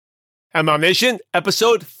MLM Nation,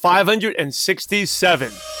 episode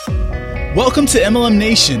 567. Welcome to MLM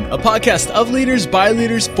Nation, a podcast of leaders, by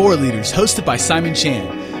leaders, for leaders, hosted by Simon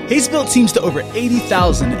Chan. He's built teams to over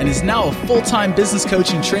 80,000 and is now a full-time business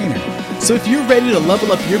coach and trainer. So if you're ready to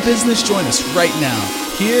level up your business, join us right now.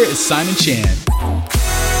 Here is Simon Chan.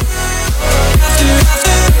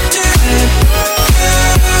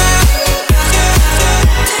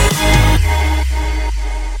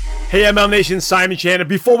 Hey MLM Nation, Simon Chan. And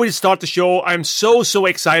before we start the show, I'm so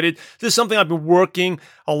excited. This is something I've been working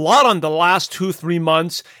a lot on the last 2-3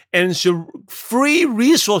 months, and it's a free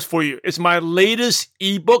resource for you. It's my latest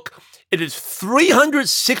ebook. It is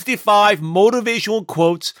 365 motivational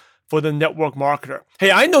quotes for the network marketer.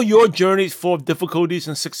 Hey, I know your journey is full of difficulties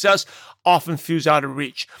and success often feels out of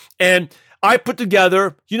reach. And I put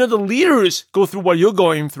together, the leaders go through what you're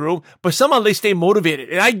going through, but somehow they stay motivated.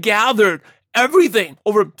 And I gathered everything,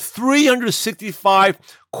 over 365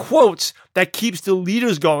 quotes that keeps the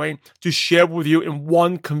leaders going to share with you in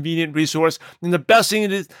one convenient resource. And the best thing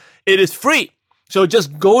it is free. So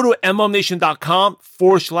just go to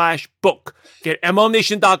mlmnation.com/book. Get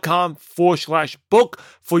mlmnation.com/book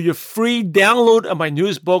for your free download of my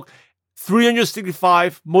newest book,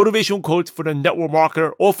 365 motivational quotes for the network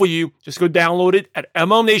marketer, or for you. Just go download it at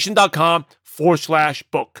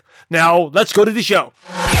mlmnation.com/book. Now let's go to the show.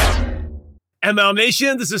 MLM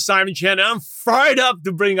Nation, this is Simon Chan. I'm fired up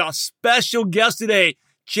to bring our special guest today,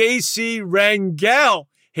 JC Rangel.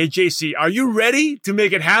 Hey, JC, are you ready to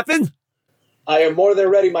make it happen? I am more than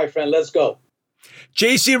ready, my friend. Let's go.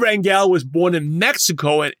 JC Rangel was born in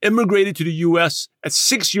Mexico and immigrated to the U.S. at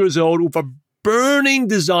 6 years old with a burning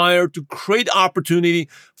desire to create opportunity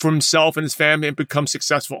for himself and his family and become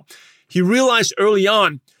successful. He realized early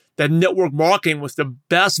on that network marketing was the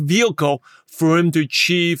best vehicle for him to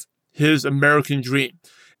achieve his American dream.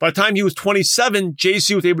 By the time he was 27,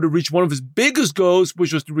 JC was able to reach one of his biggest goals,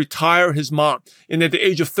 which was to retire his mom. And at the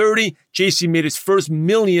age of 30, JC made his first $1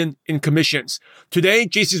 million in commissions. Today,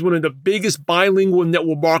 JC is one of the biggest bilingual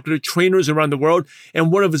network marketer trainers around the world, and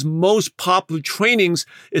one of his most popular trainings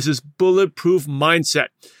is his Bulletproof Mindset.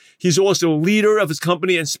 He's also a leader of his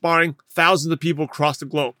company, inspiring thousands of people across the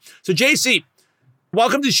globe. So JC,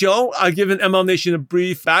 welcome to the show. I've given MLM Nation a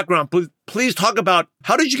brief background. Please talk about,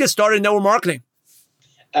 how did you get started in network marketing?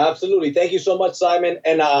 Absolutely. Thank you so much, Simon.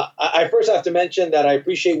 And I first have to mention that I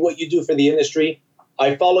appreciate what you do for the industry.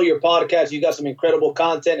 I follow your podcast. You got some incredible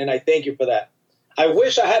content, and I thank you for that. I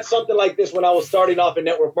wish I had something like this when I was starting off in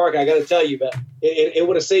network marketing. I got to tell you, but it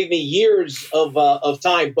would have saved me years of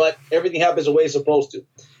time, but everything happens the way it's supposed to.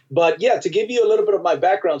 But yeah, to give you a little bit of my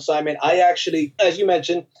background, Simon, I actually, as you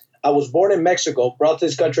mentioned, I was born in Mexico, brought to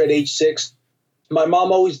this country at age 6. My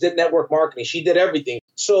mom always did network marketing. She did everything.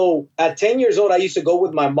 So at 10 years old, I used to go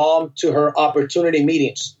with my mom to her opportunity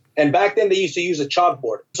meetings. And back then, they used to use a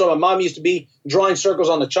chalkboard. So my mom used to be drawing circles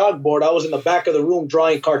on the chalkboard. I was in the back of the room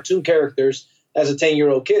drawing cartoon characters as a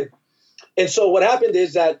 10-year-old kid. And so what happened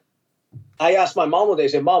is that I asked my mom one day, I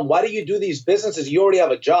said, Mom, why do you do these businesses? You already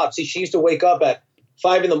have a job. See, she used to wake up at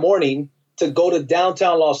 5 in the morning to go to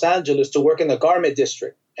downtown Los Angeles to work in the garment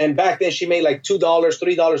district. And back then, she made like $2,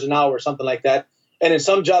 $3 an hour, something like that. And in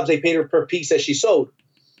some jobs, they paid her per piece that she sold.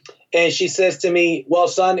 And she says to me, well,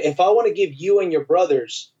 son, if I want to give you and your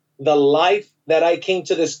brothers the life that I came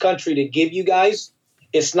to this country to give you guys,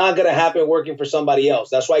 it's not going to happen working for somebody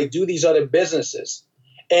else. That's why I do these other businesses.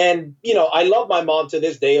 And, I love my mom to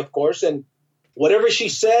this day, of course. And whatever she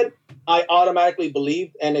said, I automatically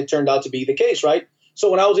believed. And it turned out to be the case, right?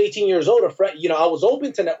 So when I was 18 years old, I was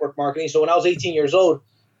open to network marketing. So when I was 18 years old,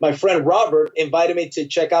 my friend Robert invited me to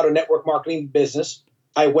check out a network marketing business.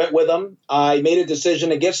 I went with him. I made a decision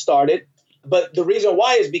to get started. But the reason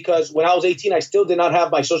why is because when I was 18, I still did not have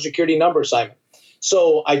my social security number, Simon.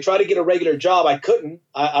 So I tried to get a regular job. I couldn't.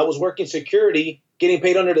 I was working security, getting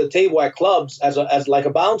paid under the table at clubs as like a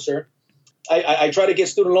bouncer. I tried to get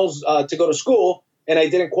student loans to go to school, and I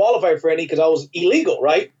didn't qualify for any because I was illegal,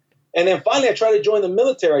 right? And then finally, I tried to join the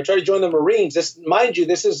military. I tried to join the Marines. Mind you,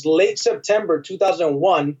 this is late September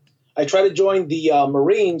 2001. I tried to join the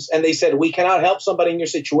Marines, and they said, we cannot help somebody in your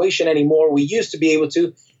situation anymore. We used to be able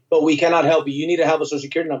to, but we cannot help you. You need to have a social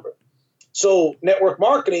security number. So network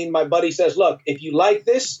marketing, my buddy says, look, if you like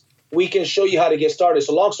this, we can show you how to get started.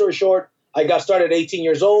 So long story short, I got started at 18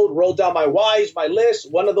 years old, wrote down my whys, my list.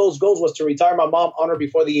 One of those goals was to retire my mom on or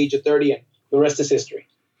before the age of 30, and the rest is history.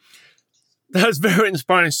 That's very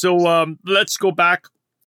inspiring. So let's go back.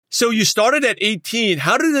 So you started at 18.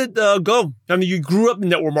 How did it go? I mean, you grew up in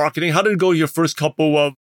network marketing. How did it go your first couple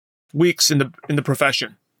of weeks in the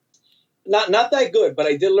profession? Not that good, but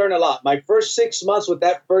I did learn a lot. My first 6 months with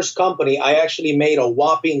that first company, I actually made a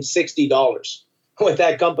whopping $60 with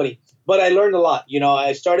that company. But I learned a lot.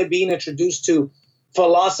 I started being introduced to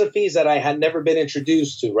philosophies that I had never been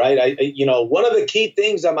introduced to, right? One of the key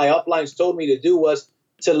things that my uplines told me to do was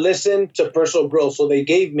to listen to personal growth. So they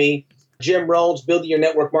gave me Jim Rohn's Building Your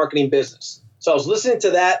Network Marketing Business. So I was listening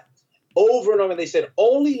to that over and over. They said,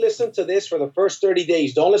 only listen to this for the first 30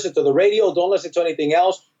 days. Don't listen to the radio. Don't listen to anything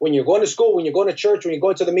else. When you're going to school, when you're going to church, when you're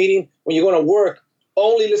going to the meeting, when you're going to work,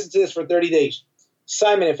 only listen to this for 30 days.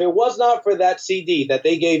 Simon, if it was not for that CD that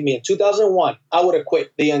they gave me in 2001, I would have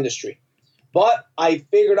quit the industry. But I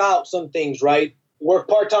figured out some things, right? Work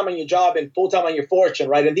part-time on your job and full-time on your fortune,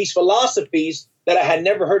 right? And these philosophies that I had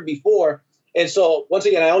never heard before. And so, once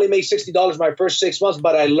again, I only made $60 my first 6 months,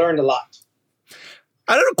 but I learned a lot.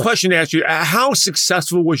 I have a question to ask you. How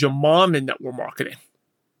successful was your mom in network marketing?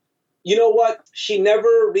 You know what? She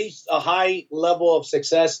never reached a high level of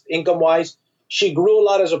success income-wise. She grew a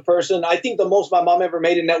lot as a person. I think the most my mom ever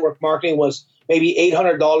made in network marketing was maybe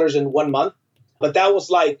 $800 in 1 month. But that was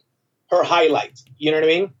like her highlight. You know what I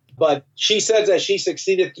mean? But she says that she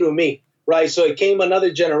succeeded through me, right? So it came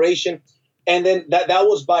another generation. And then that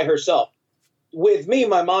was by herself. With me,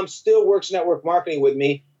 my mom still works network marketing with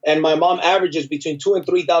me. And my mom averages between $2,000 and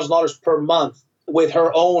 $3,000 per month with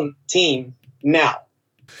her own team now.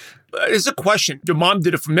 It's a question. Your mom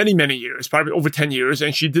did it for many, many years, probably over 10 years,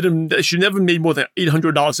 and she never made more than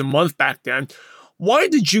 $800 a month back then. Why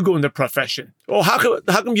did you go in the profession? Well, how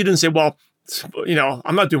come you didn't say, well,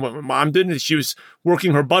 I'm not doing what my mom did. She was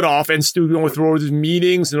working her butt off and still going through all these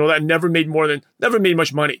meetings and all that, never made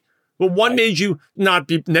much money. Well, what made you not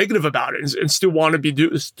be negative about it and still want to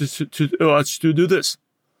do this?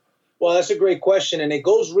 Well, that's a great question. And it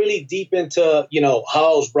goes really deep into, how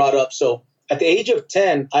I was brought up. So at the age of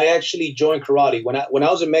 10, I actually joined karate. When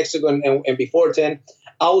I was in Mexico and before 10,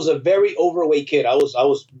 I was a very overweight kid. I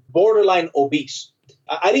was borderline obese.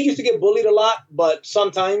 I didn't used to get bullied a lot, but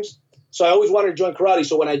sometimes. So I always wanted to join karate.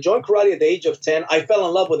 So when I joined karate at the age of 10, I fell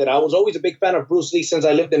in love with it. I was always a big fan of Bruce Lee since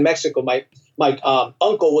I lived in Mexico. My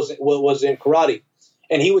uncle was in karate,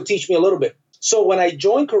 and he would teach me a little bit. So when I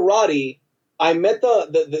joined karate, I met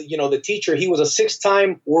the teacher. He was a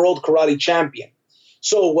 6-time world karate champion.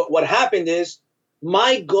 So what happened is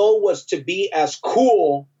my goal was to be as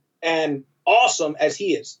cool and awesome as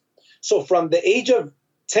he is. So from the age of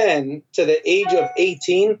 10 to the age of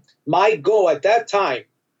 18, my goal at that time,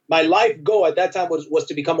 my life goal at that time was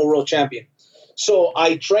to become a world champion. So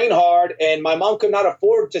I trained hard, and my mom could not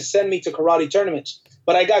afford to send me to karate tournaments.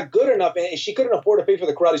 But I got good enough, and she couldn't afford to pay for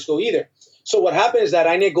the karate school either. So what happened is that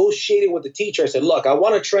I negotiated with the teacher. I said, look, I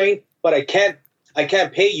want to train, but I can't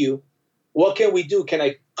pay you. What can we do? Can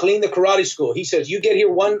I clean the karate school? He says, you get here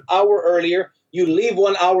 1 hour earlier. You leave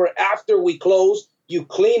 1 hour after we close. You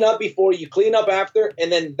clean up before, you clean up after,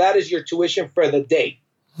 and then that is your tuition for the day.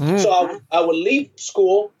 So I would leave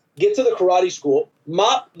school, get to the karate school,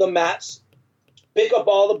 mop the mats, pick up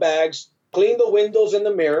all the bags, clean the windows and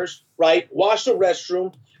the mirrors, right? Wash the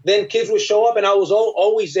restroom. Then kids would show up, and I was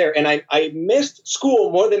always there. And I missed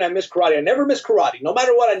school more than I missed karate. I never missed karate. No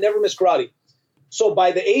matter what, I never missed karate. So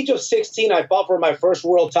by the age of 16, I fought for my first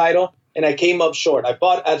world title, and I came up short. I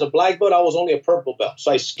fought as a black belt. I was only a purple belt.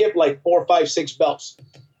 So I skipped like 4, 5, 6 belts.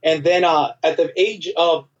 And then at the age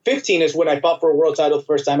of 15 is when I fought for a world title the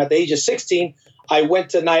first time. At the age of 16, I went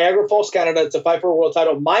to Niagara Falls, Canada to fight for a world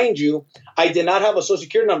title. Mind you, I did not have a social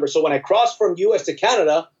security number. So when I crossed from U.S. to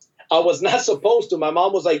Canada, I was not supposed to. My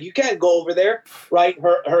mom was like, you can't go over there, right?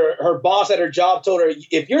 Her boss at her job told her,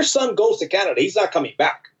 if your son goes to Canada, he's not coming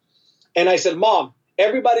back. And I said, Mom,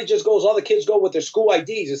 everybody just goes, all the kids go with their school IDs.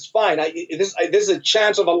 It's fine. This is a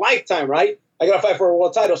chance of a lifetime, right? I got to fight for a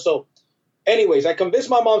world title. So anyways, I convinced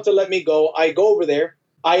my mom to let me go. I go over there.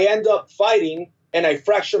 I end up fighting, and I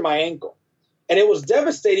fracture my ankle. And it was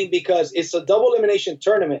devastating because it's a double elimination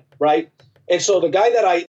tournament, right? And so the guy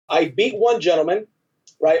that I beat one gentleman,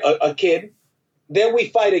 right, a kid. Then we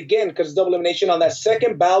fight again because it's double elimination. On that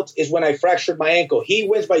second bout is when I fractured my ankle. He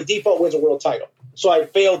wins by default, wins a world title. So I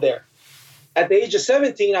failed there. At the age of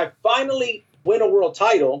 17, I finally win a world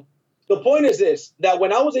title. The point is this, that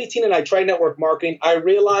when I was 18 and I tried network marketing, I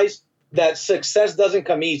realized that success doesn't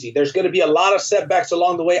come easy. There's going to be a lot of setbacks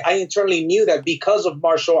along the way. I internally knew that because of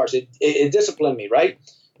martial arts. It disciplined me, right?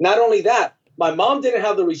 Not only that, my mom didn't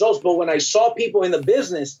have the results, but when I saw people in the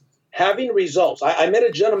business having results, I met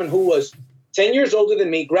a gentleman who was 10 years older than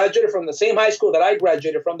me, graduated from the same high school that I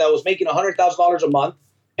graduated from, that was making $100,000 a month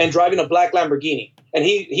and driving a black Lamborghini. And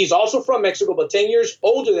he's also from Mexico, but 10 years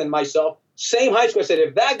older than myself, same high school. I said,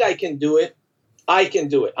 if that guy can do it, I can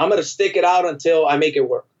do it. I'm going to stick it out until I make it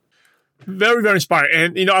work. Very, very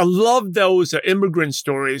inspiring. And, I love those immigrant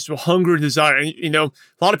stories with hunger and desire. And, a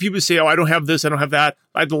lot of people say, oh, I don't have this, I don't have that.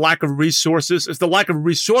 I have the lack of resources. It's the lack of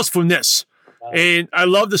resourcefulness. And I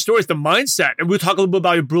love the stories, the mindset. And we'll talk a little bit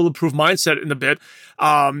about your Bulletproof Mindset in a bit.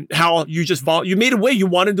 How you just you made a way. You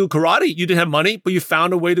wanted to do karate. You didn't have money, but you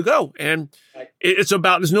found a way to go. And it's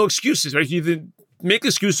about, there's no excuses, right? You didn't make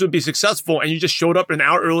excuses to be successful, and you just showed up an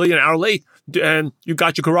hour early, an hour late, and you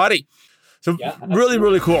got your karate. So really,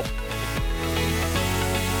 really cool.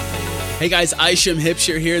 Hey guys, Isham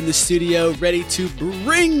Hipshire here in the studio, ready to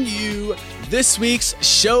bring you this week's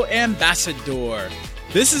show ambassador.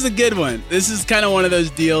 This is a good one. This is kind of one of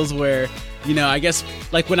those deals where, I guess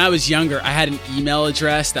like when I was younger, I had an email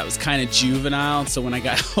address that was kind of juvenile. So when I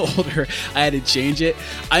got older, I had to change it.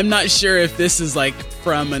 I'm not sure if this is like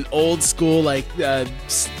from an old school like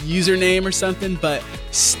username or something, but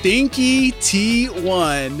Stinky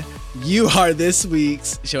T1. You are this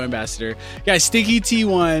week's show ambassador. Guys, Stinky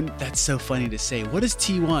T1, that's so funny to say. What is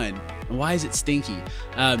T1 and why is it stinky?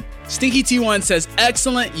 Stinky T1 says,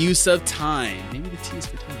 excellent use of time. Maybe the T is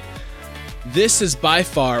for time. This is by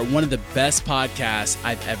far one of the best podcasts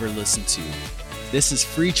I've ever listened to. This is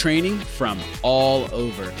free training from all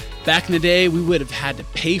over. Back in the day, we would have had to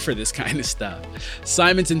pay for this kind of stuff.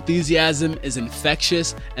 Simon's enthusiasm is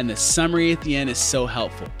infectious, and the summary at the end is so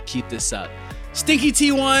helpful. Keep this up. Stinky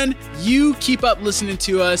T1, you keep up listening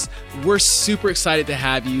to us. We're super excited to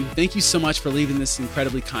have you. Thank you so much for leaving this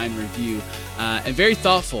incredibly kind review. And very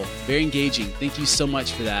thoughtful, very engaging. Thank you so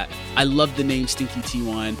much for that. I love the name Stinky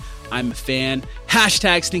T1. I'm a fan.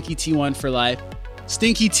 Hashtag Stinky T1 for life.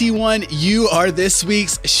 Stinky T1, you are this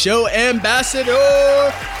week's show ambassador.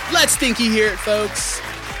 Let's Stinky hear it, folks.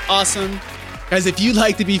 Awesome. Guys, if you'd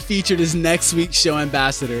like to be featured as next week's show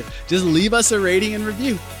ambassador, just leave us a rating and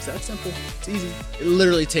review. It's that simple. It's easy. It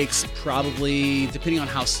literally takes probably, depending on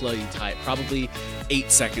how slow you type, probably 8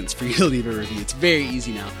 seconds for you to leave a review. It's very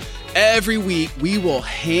easy now. Every week, we will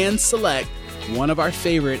hand select one of our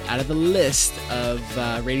favorite out of the list of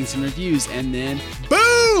ratings and reviews, and then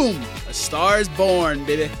boom, a star is born,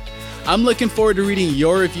 baby. I'm looking forward to reading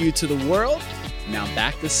your review to the world. Now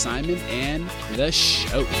back to Simon and the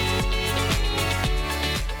show.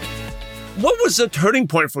 What was the turning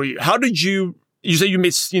point for you? How did you say you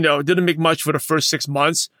made, didn't make much for the first 6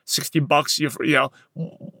 months, $60,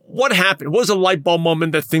 what happened? What was a light bulb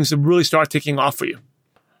moment that things really started taking off for you?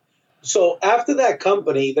 So after that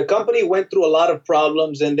company, the company went through a lot of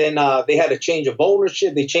problems, and then they had a change of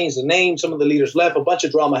ownership. They changed the name. Some of the leaders left. A bunch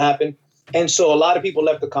of drama happened. And so a lot of people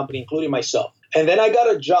left the company, including myself. And then I got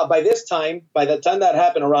a job. By the time that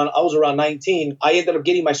happened, I was around 19, I ended up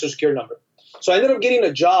getting my Social Security number. So I ended up getting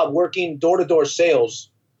a job working door-to-door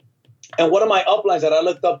sales. And one of my uplines that I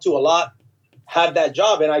looked up to a lot had that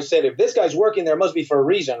job. And I said, if this guy's working there, it must be for a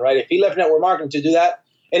reason, right? If he left network marketing to do that.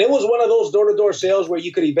 And it was one of those door-to-door sales where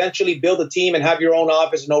you could eventually build a team and have your own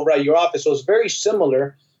office and override your office. So it's very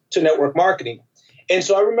similar to network marketing. And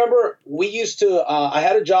so I remember we used to, I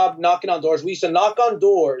had a job knocking on doors. We used to knock on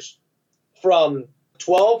doors from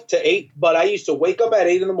 12 to 8, but I used to wake up at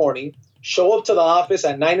 8 in the morning, show up to the office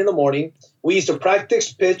at 9 in the morning. We used to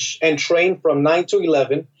practice, pitch, and train from 9 to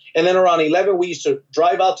 11. And then around 11, we used to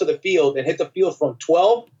drive out to the field and hit the field from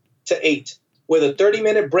 12 to 8 with a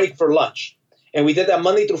 30-minute break for lunch. And we did that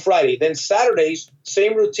Monday through Friday. Then Saturdays,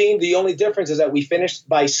 same routine. The only difference is that we finished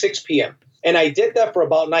by 6 p.m. And I did that for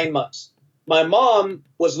about 9 months. My mom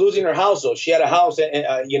was losing her house, though. She had a house,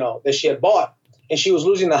 that she had bought, and she was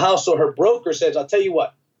losing the house. So her broker says, I'll tell you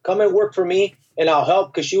what, come and work for me, and I'll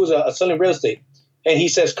help, because she was selling real estate. And he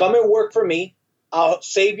says, come and work for me. I'll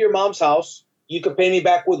save your mom's house. You can pay me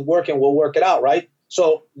back with work, and we'll work it out, right?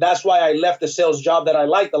 So that's why I left the sales job that I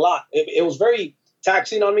liked a lot. It was very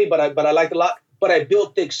taxing on me, but I liked it a lot. But I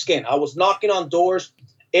built thick skin. I was knocking on doors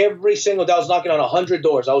every single day. I was knocking on 100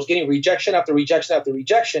 doors. I was getting rejection after rejection after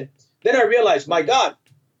rejection. Then I realized, my God,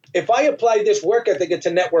 if I apply this work ethic into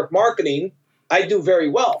network marketing, I do very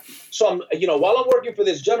well. So while I'm working for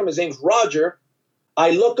this gentleman, his name's Roger,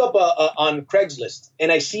 I look up on Craigslist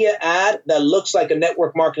and I see an ad that looks like a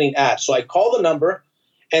network marketing ad. So I call the number,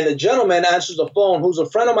 and the gentleman answers the phone, who's a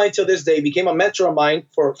friend of mine till this day, became a mentor of mine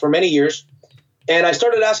for many years. And I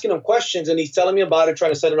started asking him questions, and he's telling me about it,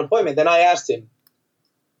 trying to set an appointment. Then I asked him,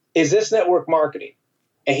 is this network marketing?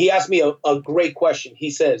 And he asked me a great question. He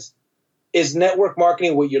says, is network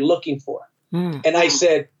marketing what you're looking for? And I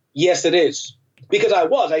said, yes, it is. Because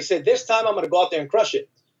I said, this time I'm going to go out there and crush it.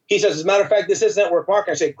 He says, as a matter of fact, this is network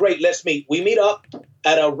marketing. I said, great, let's meet. We meet up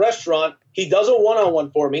at a restaurant. He does a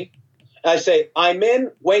one-on-one for me. I say, I'm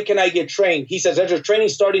in. When can I get trained? He says, there's a training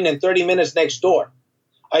starting in 30 minutes next door.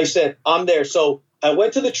 I said, I'm there. So I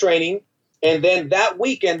went to the training. And then that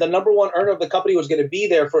weekend, the number one earner of the company was going to be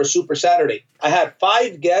there for a Super Saturday. I had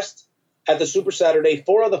 5 guests at the Super Saturday.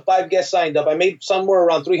 4 of the 5 guests signed up. I made somewhere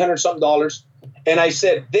around $300-something. And I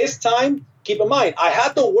said, this time, keep in mind, I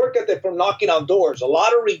had to work at it from knocking on doors. A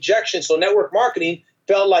lot of rejection. So network marketing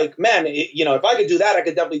felt like, man, if I could do that, I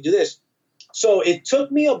could definitely do this. So it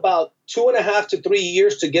took me about 2.5 to 3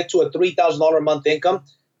 years to get to a $3,000 a month income.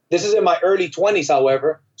 This is in my early 20s,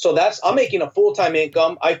 however. So I'm making a full-time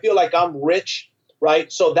income. I feel like I'm rich,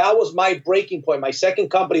 right? So that was my breaking point. My second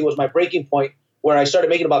company was my breaking point where I started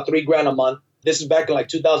making about $3,000 a month. This is back in like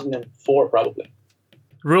 2004, probably.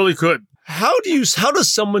 Really good. How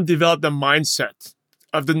does someone develop the mindset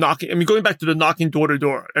of the knocking? I mean, going back to the knocking door to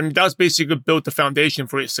door, and that's basically built the foundation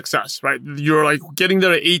for your success, right? You're like getting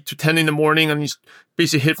there at 8 to 10 in the morning, and you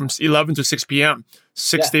basically hit from 11 to 6 p.m.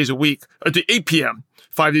 6 days a week, or to 8 p.m.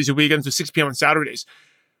 5 days a week, and to 6 p.m. on Saturdays.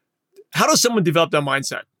 How does someone develop that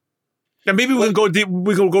mindset? And maybe we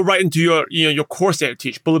can go right into your course that you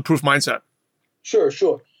teach, Bulletproof Mindset. Sure.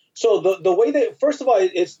 So the way that, first of all,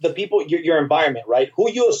 it's the people, your environment, right?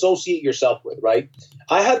 Who you associate yourself with, right?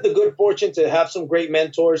 I had the good fortune to have some great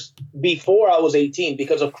mentors before I was 18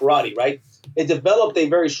 because of karate, right? It developed a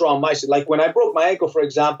very strong mindset. Like when I broke my ankle, for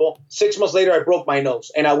example, 6 months later, I broke my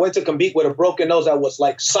nose. And I went to compete with a broken nose that was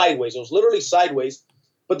like sideways. It was literally sideways.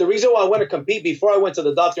 But the reason why I went to compete before I went to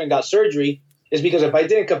the doctor and got surgery is because if I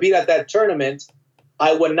didn't compete at that tournament,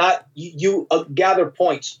 I would not. You gather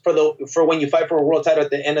points for when you fight for a world title at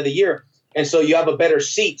the end of the year, and so you have a better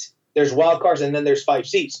seat. There's wild cards, and then there's 5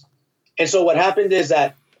 seats. And so what happened is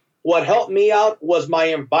that what helped me out was my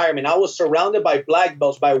environment. I was surrounded by black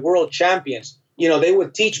belts, by world champions. They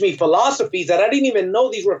would teach me philosophies that I didn't even know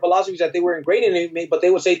these were philosophies that they were ingrained in me. But they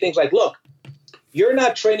would say things like, "Look, you're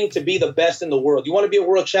not training to be the best in the world. You want to be a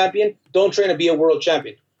world champion? Don't train to be a world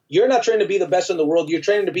champion. You're not training to be the best in the world. You're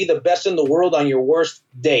training to be the best in the world on your worst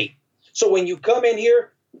day." So when you come in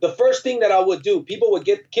here, the first thing that I would do,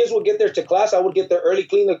 kids would get there to class. I would get there early,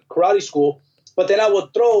 clean the karate school, but then I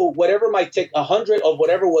would throw whatever my 100 of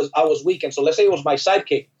whatever I was weak in. So let's say it was my side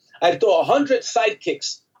kick. I'd throw 100 side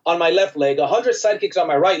kicks on my left leg, 100 side kicks on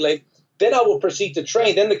my right leg. Then I would proceed to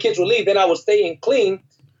train. Then the kids would leave. Then I would stay in clean.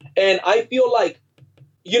 And I feel like,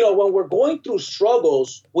 when we're going through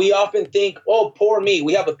struggles, we often think, oh, poor me,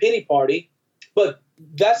 we have a pity party. But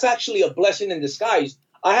that's actually a blessing in disguise.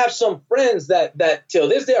 I have some friends that till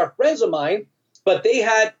this day are friends of mine, but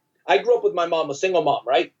I grew up with my mom, a single mom,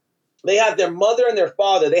 right? They had their mother and their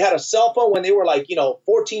father. They had a cell phone when they were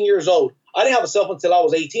 14 years old. I didn't have a cell phone until I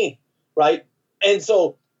was 18, right? And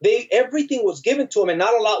so everything was given to them, and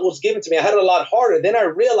not a lot was given to me. I had it a lot harder. Then I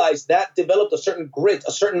realized that developed a certain grit,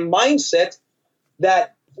 a certain mindset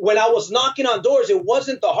that when I was knocking on doors, it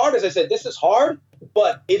wasn't the hardest. I said, this is hard,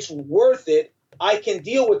 but it's worth it. I can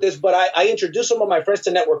deal with this. But I introduced some of my friends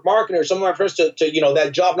to network marketing, or some of my friends to that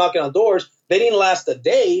job knocking on doors. They didn't last a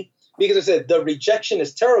day because I said the rejection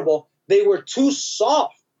is terrible. They were too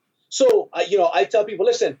soft. So, I tell people,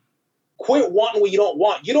 listen, quit wanting what you don't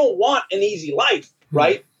want. You don't want an easy life,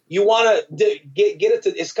 right? You want to get it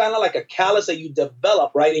to, it's kind of like a callus that you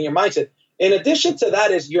develop, right, in your mindset. In addition to that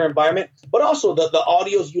is your environment, but also the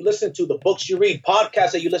audios you listen to, the books you read,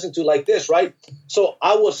 podcasts that you listen to like this, right? So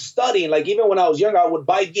I was studying, like even when I was younger, I would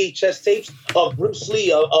buy VHS tapes of Bruce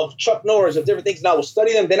Lee, of Chuck Norris, of different things, and I would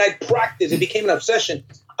study them. Then I'd practice. It became an obsession.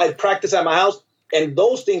 I'd practice at my house, and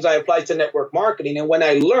those things I applied to network marketing. And when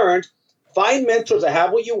I learned, find mentors that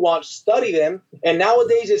have what you want, study them, and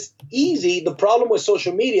nowadays it's easy. The problem with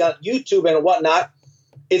social media, YouTube and whatnot,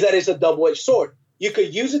 is that it's a double-edged sword. You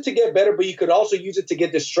could use it to get better, but you could also use it to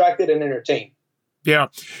get distracted and entertained. Yeah.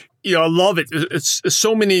 I love it. It's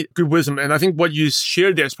so many good wisdom. And I think what you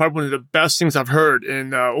shared there is probably one of the best things I've heard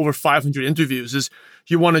in over 500 interviews is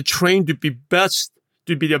you want to train to be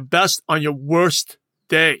the best on your worst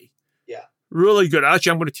day. Yeah. Really good.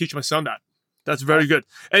 Actually, I'm going to teach my son that. That's very good.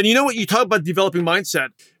 And you know what? You talk about developing mindset.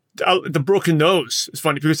 The broken nose is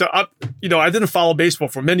funny because I didn't follow baseball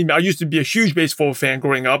for I used to be a huge baseball fan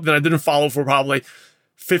growing up. Then I didn't follow for probably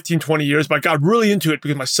 15, 20 years, but I got really into it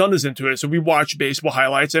because my son is into it. So we watch baseball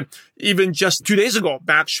highlights. And even just 2 days ago,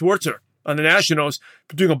 Max Schwartzer on the Nationals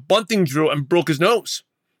doing a bunting drill and broke his nose,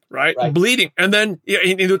 right? Bleeding. And then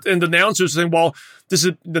and the announcers saying, well,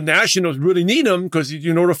 the Nationals really need him because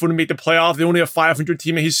in order for them to make the playoff, they only have 500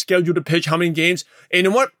 team and he's scheduled to pitch how many games? And you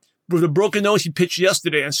know what? With a broken nose, he pitched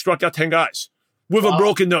yesterday and struck out 10 guys with a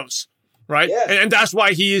broken nose, right? Yes. And that's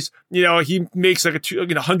why he makes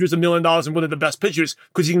hundreds of $1 million and one of the best pitchers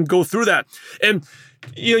because he can go through that. And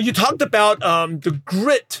you talked about the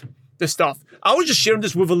grit this stuff. I was just sharing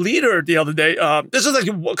this with a leader the other day. This is like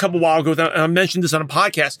a couple of while ago, and I mentioned this on a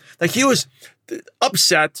podcast. Like he was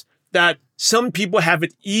upset that some people have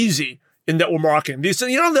it easy in network marketing.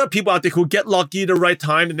 There are people out there who get lucky at the right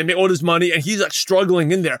time and they make all this money, and he's like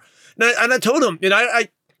struggling in there. And I told him, I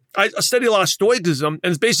study a lot of Stoicism,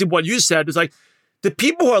 and it's basically what you said. It's like the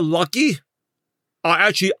people who are lucky are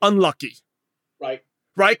actually unlucky.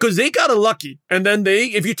 Right? Because they got lucky. And then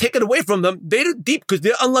if you take it away from them, they're deep because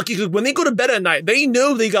they're unlucky. Because when they go to bed at night, they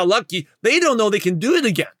know they got lucky. They don't know they can do it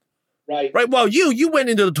again. Right? Well, you went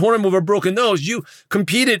into the tournament with a broken nose. You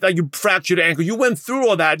competed, like you fractured your ankle. You went through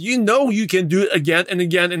all that. You know you can do it again and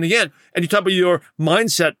again and again. And you talk about your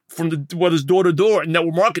mindset from what is door to door in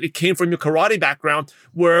network marketing. It came from your karate background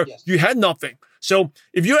where you had nothing. So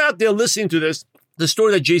if you're out there listening to this, the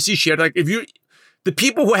story that JC shared, like the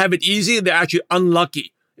people who have it easy, they're actually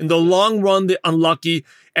unlucky. In the long run, they're unlucky.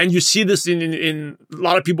 And you see this in a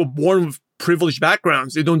lot of people born with privileged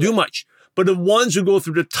backgrounds. They don't do much. But the ones who go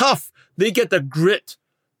through the tough, they get the grit,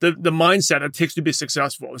 the mindset it takes to be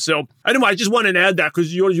successful. So anyway, I just wanted to add that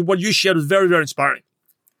because what you shared was very, very inspiring.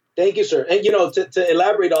 Thank you, sir. And, to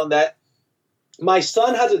elaborate on that, my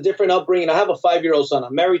son has a different upbringing. I have a 5-year-old son.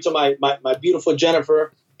 I'm married to my beautiful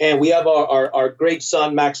Jennifer, and we have our great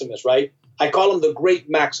son, Maximus, right? I call him the great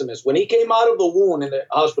Maximus. When he came out of the womb in the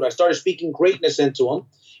hospital, I started speaking greatness into him.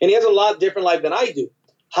 And he has a lot different life than I do.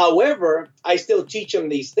 However, I still teach him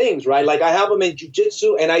these things, right? Like I have him in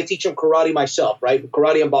jiu-jitsu and I teach him karate myself, right?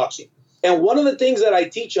 Karate and boxing. And one of the things that I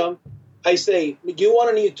teach him, I say, you want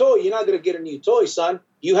a new toy? You're not going to get a new toy, son.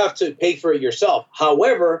 You have to pay for it yourself.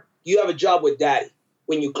 However, you have a job with daddy.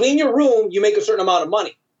 When you clean your room, you make a certain amount of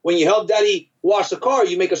money. When you help daddy wash the car,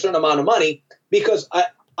 you make a certain amount of money because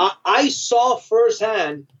I saw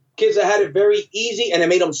firsthand kids that had it very easy and it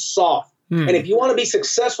made them soft. And if you want to be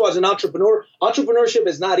successful as an entrepreneur, entrepreneurship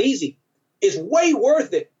is not easy. It's way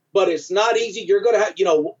worth it, but it's not easy. You're going to have,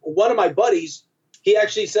 one of my buddies, he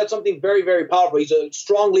actually said something very, very powerful. He's a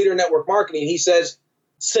strong leader in network marketing. He says,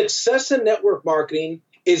 success in network marketing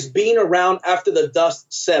is being around after the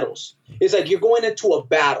dust settles. It's like you're going into a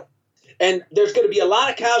battle. And there's going to be a lot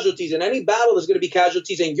of casualties. In any battle, there's going to be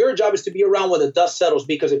casualties. And your job is to be around when the dust settles,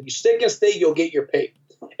 because if you stick and stay, you'll get your pay.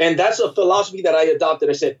 And that's a philosophy that I adopted.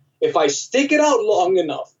 I said, if I stick it out long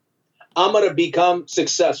enough, I'm going to become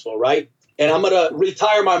successful, right? And I'm going to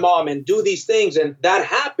retire my mom and do these things. And that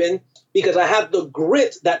happened because I had the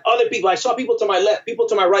grit that other people, I saw people to my left, people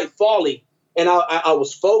to my right falling. And I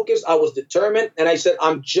was focused, I was determined. And I said,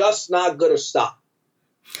 I'm just not going to stop.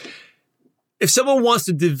 If someone wants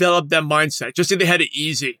to develop that mindset, just say they had it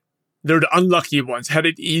easy, they're the unlucky ones, had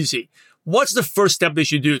it easy. What's the first step they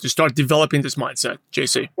should do to start developing this mindset,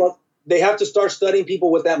 JC? Well, they have to start studying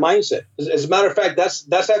people with that mindset. As a matter of fact,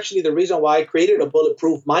 that's actually the reason why I created a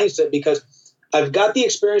Bulletproof Mindset, because I've got the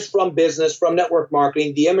experience from business, from network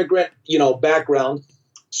marketing, the immigrant, background,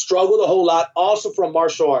 struggled a whole lot, also from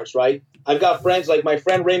martial arts, right? I've got friends like my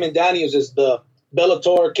friend Raymond Daniels is the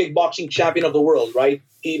Bellator kickboxing champion of the world, right?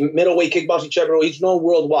 Middleweight kickboxing champion. He's known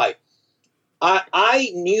worldwide. I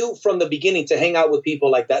knew from the beginning to hang out with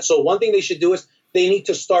people like that. So one thing they should do is they need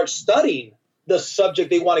to start studying the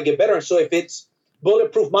subject they want to get better in. So if it's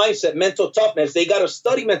Bulletproof Mindset, mental toughness, they got to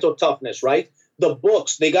study mental toughness, right? The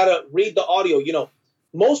books, they got to read the audio.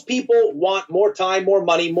 Most people want more time, more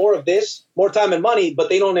money, more of this, more time and money, but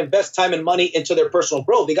they don't invest time and money into their personal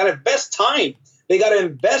growth. They got to invest time. They got to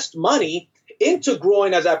invest money into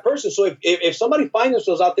growing as that person. So if somebody finds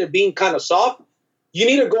themselves out there being kind of soft, you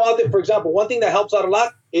need to go out there. For example, one thing that helps out a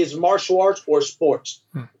lot is martial arts or sports,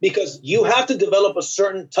 because you have to develop a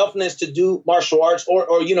certain toughness to do martial arts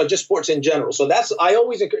or just sports in general. So I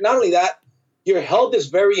always encourage, not only that, your health is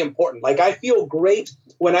very important. Like I feel great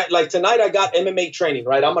when tonight I got MMA training,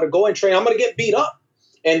 right? I'm going to go and train. I'm going to get beat up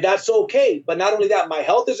and that's okay. But not only that, my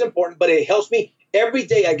health is important, but it helps me every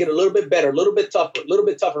day. I get a little bit better, a little bit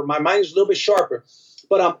tougher. My mind is a little bit sharper,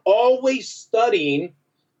 but I'm always studying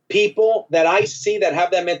people that I see that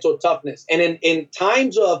have that mental toughness. And in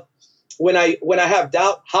times of when I have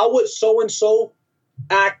doubt, how would so-and-so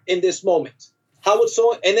act in this moment?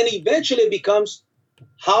 And then eventually it becomes,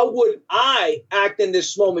 how would I act in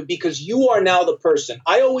this moment? Because you are now the person.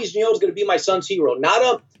 I always knew I was going to be my son's hero, not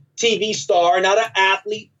a TV star, not an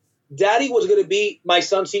athlete. Daddy was going to be my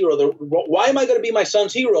son's hero. Why am I going to be my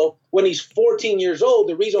son's hero when he's 14 years old?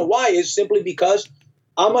 The reason why is simply because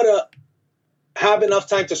I'm going to have enough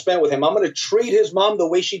time to spend with him. I'm going to treat his mom the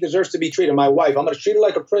way she deserves to be treated, my wife. I'm going to treat her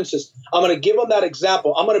like a princess. I'm going to give him that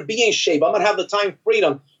example. I'm going to be in shape. I'm going to have the time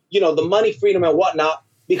freedom, the money freedom and whatnot,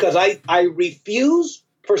 because I refuse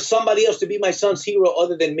for somebody else to be my son's hero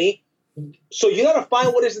other than me. So you got to find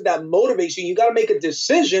what is it that motivates you. You got to make a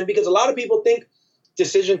decision, because a lot of people think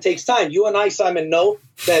decision takes time. You and I, Simon, know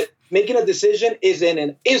that making a decision is in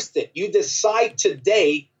an instant. You decide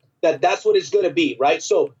today that that's what it's going to be, right?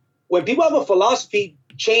 So when people have a philosophy,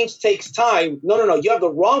 change takes time. No. You have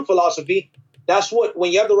the wrong philosophy. That's what,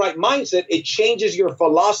 when you have the right mindset, it changes your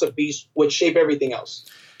philosophies, which shape everything else.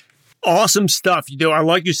 Awesome stuff. I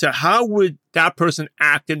like you said, how would that person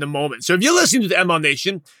act in the moment? So if you're listening to the ML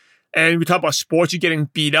Nation and we talk about sports, you're getting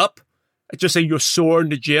beat up, just say you're sore in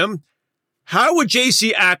the gym, how would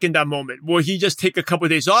JC act in that moment? Will he just take a couple of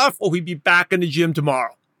days off, or will he be back in the gym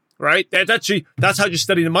tomorrow? Right? That's how you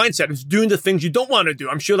study the mindset. It's doing the things you don't want to do.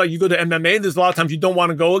 I'm sure like you go to MMA, there's a lot of times you don't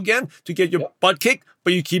want to go again to get your butt kicked,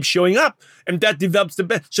 but you keep showing up, and that develops the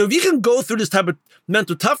best. So if you can go through this type of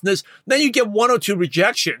mental toughness, then you get 1 or 2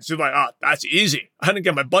 rejections. You're like, that's easy. I didn't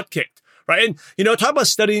get my butt kicked. Right? And, talk about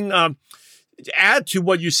studying, add to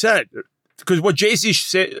what you said, because what JC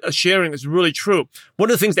is sharing is really true. One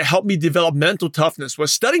of the things that helped me develop mental toughness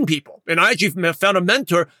was studying people. And I actually found a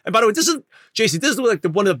mentor. And by the way, JC, this is like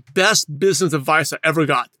one of the best business advice I ever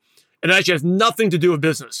got. And it actually has nothing to do with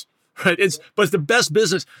business, right? But it's the best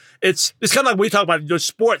business. It's kind of like when we talk about your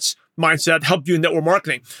sports mindset, help you in network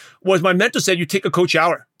marketing. Was my mentor said, you take a coach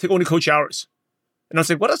hour, take only coach hours. And I was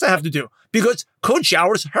like, what does that have to do? Because coach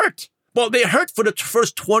hours hurt. Well, they hurt for the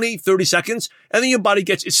first 20, 30 seconds, and then your body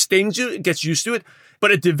it stings you, it gets used to it,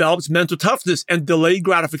 but it develops mental toughness and delayed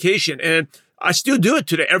gratification. And I still do it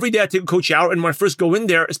today. Every day I take a cold shower, and when I first go in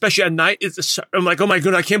there, especially at night, I'm like, oh my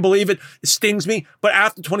goodness, I can't believe it. It stings me. But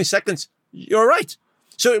after 20 seconds, you're all right.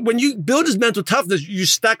 So when you build this mental toughness, you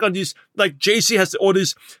stack on these, like JC has all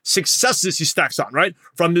these successes he stacks on, right?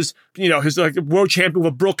 From this, his like world champion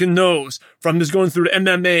with a broken nose, from this going through the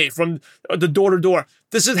MMA, from the door to door.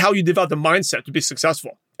 This is how you develop the mindset to be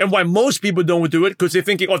successful. And why most people don't do it, because they're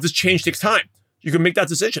thinking, this change takes time. You can make that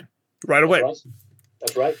decision right away.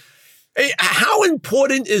 That's right. Hey, how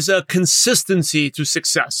important is consistency to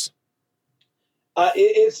success?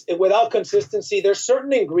 It's without consistency, there's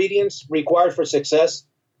certain ingredients required for success.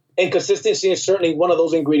 And consistency is certainly one of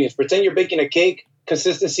those ingredients. Pretend you're baking a cake.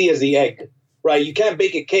 Consistency is the egg, right? You can't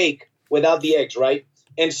bake a cake without the eggs, right?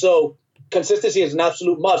 And so consistency is an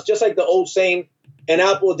absolute must. Just like the old saying, an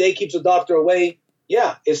apple a day keeps the doctor away.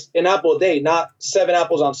 Yeah, it's an apple a day, not 7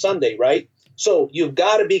 apples on Sunday, right? So you've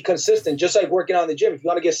got to be consistent, just like working out in the gym. If you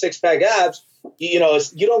want to get 6-pack abs, you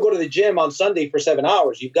don't go to the gym on Sunday for 7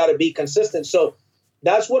 hours. You've got to be consistent. So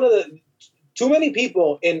that's one of the too many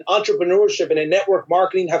people in entrepreneurship and in network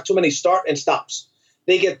marketing have too many start and stops.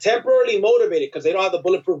 They get temporarily motivated because they don't have the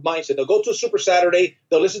bulletproof mindset. They'll go to a Super Saturday.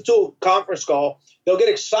 They'll listen to a conference call. They'll get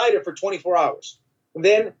excited for 24 hours.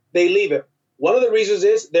 Then they leave it. One of the reasons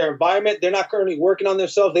is their environment. They're not currently working on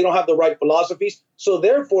themselves. They don't have the right philosophies. So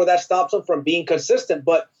therefore, that stops them from being consistent.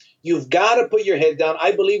 But you've got to put your head down.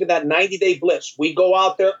 I believe in that 90-day blitz. We go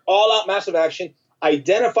out there, all out massive action,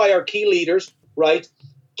 identify our key leaders, right?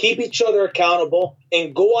 Keep each other accountable,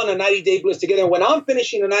 and go on a 90-day blitz together. When I'm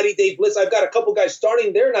finishing a 90-day blitz, I've got a couple guys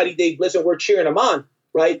starting their 90-day blitz, and we're cheering them on,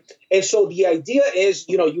 right? And so the idea is,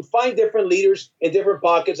 you find different leaders in different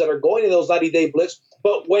pockets that are going in those 90-day blitz.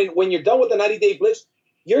 But when you're done with the 90-day blitz,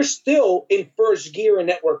 you're still in first gear in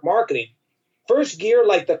network marketing. First gear,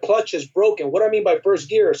 like the clutch is broken. What I mean by first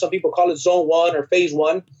gear, some people call it zone 1 or phase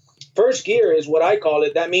 1. First gear is what I call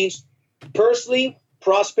it. That means personally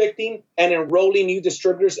prospecting and enrolling new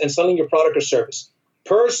distributors and selling your product or service.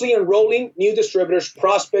 Personally enrolling new distributors,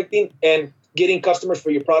 prospecting, and getting customers for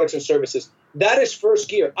your products and services. That is first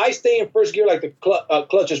gear. I stay in first gear like the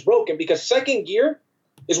clutch is broken, because second gear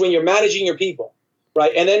is when you're managing your people,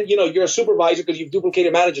 right? And then, you're a supervisor because you've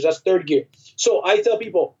duplicated managers. That's third gear. So I tell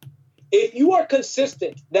people, if you are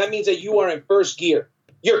consistent, that means that you are in first gear.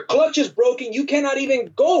 Your clutch is broken. You cannot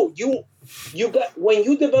even go. When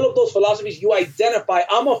you develop those philosophies, you identify,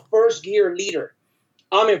 I'm a first gear leader.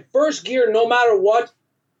 I'm in first gear no matter what.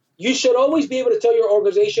 You should always be able to tell your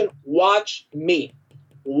organization, watch me.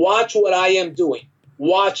 Watch what I am doing.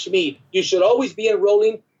 Watch me. You should always be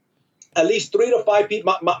enrolling at least 3 to 5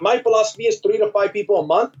 people. My philosophy is 3 to 5 people a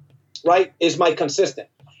month, right, is my consistent.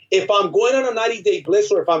 If I'm going on a 90-day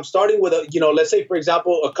blitz, or if I'm starting with let's say, for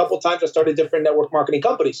example, a couple times I started different network marketing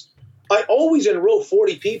companies, I always enroll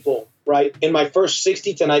 40 people, right, in my first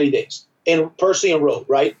 60 to 90 days, and personally enrolled,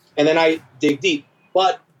 right? And then I dig deep.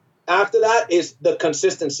 But after that is the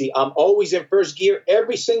consistency. I'm always in first gear.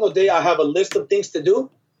 Every single day I have a list of things to do.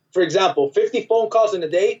 For example, 50 phone calls in a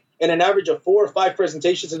day and an average of 4 or 5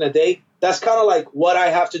 presentations in a day. That's kind of like what I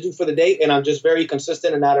have to do for the day, and I'm just very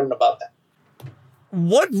consistent and adamant about that.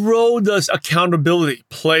 What role does accountability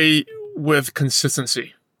play with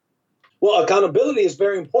consistency? Well, accountability is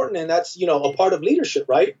very important, and that's, a part of leadership,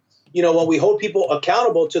 right? When we hold people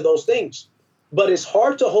accountable to those things. But it's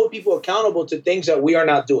hard to hold people accountable to things that we are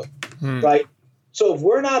not doing, right? So if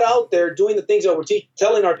we're not out there doing the things that we're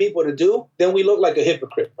telling our people to do, then we look like a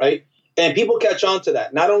hypocrite, right? And people catch on to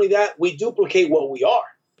that. Not only that, we duplicate what we are,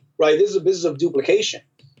 right? This is a business of duplication.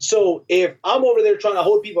 So if I'm over there trying to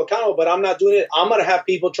hold people accountable, but I'm not doing it, I'm going to have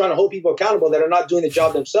people trying to hold people accountable that are not doing the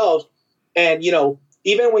job themselves. And,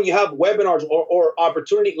 even when you have webinars or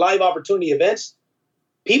live opportunity events,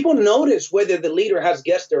 people notice whether the leader has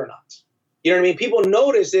guests there or not. You know what I mean? People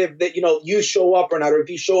notice if that, you show up or not, or if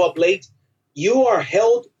you show up late. You are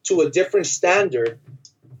held to a different standard.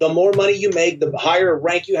 The more money you make, the higher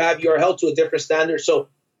rank you have, you are held to a different standard. So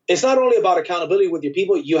it's not only about accountability with your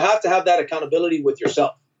people, you have to have that accountability with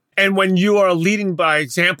yourself. And when you are leading by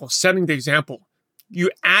example, setting the example, you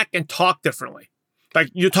act and talk differently. Like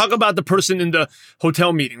you talk about the person in the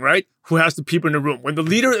hotel meeting, right? Who has the people in the room. When the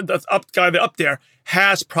leader, the guy up there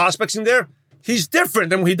has prospects in there, he's different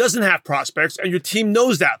than when he doesn't have prospects, and your team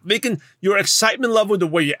knows that. Your excitement level, the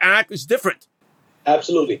way you act is different.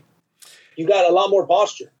 Absolutely. You got a lot more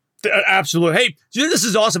posture. Absolutely. Hey, this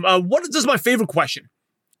is awesome. This is my favorite question.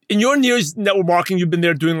 In your years network marketing, you've been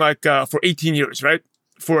there doing for 18 years, right?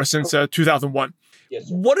 Since 2001. Yes,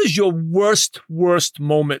 sir. What is your worst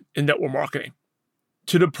moment in network marketing?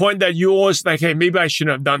 To the point that you always like, hey, maybe I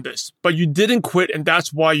shouldn't have done this, but you didn't quit, and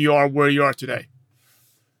that's why you are where you are today.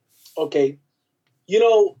 Okay.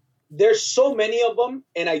 There's so many of them,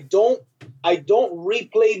 and I don't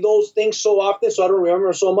replay those things so often, so I don't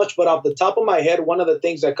remember so much. But off the top of my head, one of the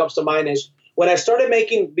things that comes to mind is when I started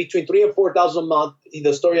making between $3,000 and $4,000 a month.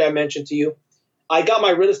 The story I mentioned to you, I got my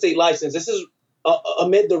real estate license. This is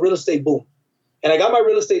amid the real estate boom, and I got my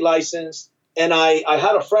real estate license. And I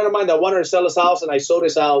had a friend of mine that wanted to sell his house, and I sold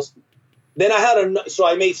his house. Then I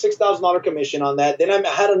made $6,000 commission on that. Then I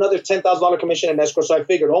had another $10,000 commission in escrow. So I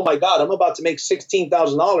figured, oh my God, I'm about to make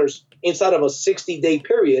 $16,000 inside of a 60-day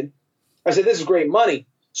period. I said, this is great money.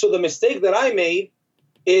 So the mistake that I made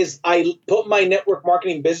is I put my network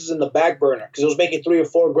marketing business in the back burner because it was making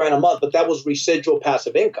 $3,000 or $4,000 a month, but that was residual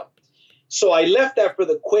passive income. So I left that for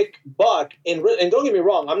the quick buck. And don't get me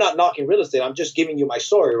wrong, I'm not knocking real estate. I'm just giving you my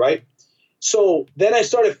story, right? So then I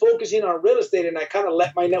started focusing on real estate, and I kind of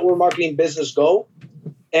let my network marketing business go.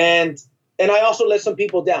 And I also let some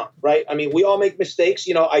people down, right? I mean, we all make mistakes.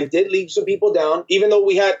 I did leave some people down, even though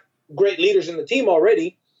we had great leaders in the team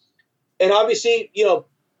already. And obviously,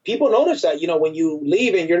 people notice that, when you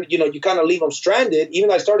leave and you kind of leave them stranded. Even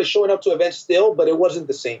though I started showing up to events still, but it wasn't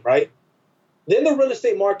the same, right? Then the real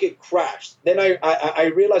estate market crashed. Then I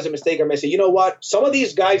realized a mistake. I made. You know what? Some of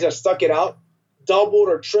these guys that stuck it out doubled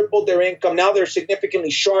or tripled their income. Now they're significantly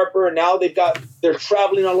sharper. And now they're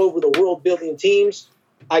traveling all over the world building teams.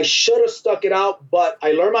 I should have stuck it out, but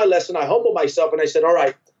I learned my lesson. I humbled myself and I said, all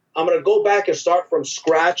right, I'm going to go back and start from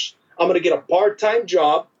scratch. I'm going to get a part-time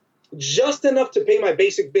job, just enough to pay my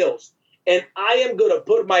basic bills. And I am going to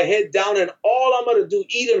put my head down, and all I'm going to do,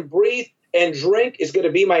 eat and breathe and drink, is going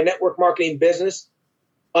to be my network marketing business.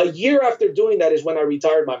 A year after doing that is when I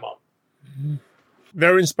retired my mom. Mm-hmm.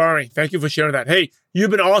 Very inspiring. Thank you for sharing that. Hey,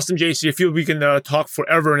 you've been awesome, JC. I feel we can talk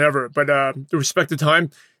forever and ever, but to respect the time,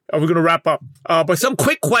 we're going to wrap up. But some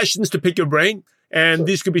quick questions to pick your brain, and sure.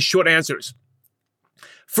 These could be short answers.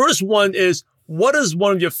 First one is, what is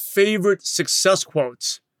one of your favorite success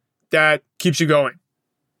quotes that keeps you going?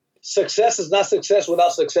 Success is not success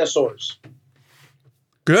without successors.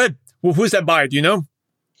 Good. Well, who's that by? Do you know?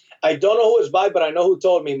 I don't know who it's by, but I know who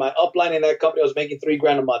told me. My upline in that company, I was making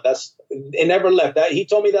 $3,000 a month. It never left. He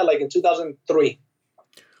told me that in 2003.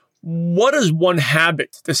 What is one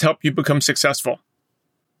habit that's helped you become successful?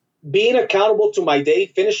 Being accountable to my day,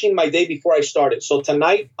 finishing my day before I started. So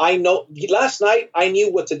last night, I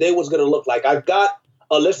knew what today was going to look like. I've got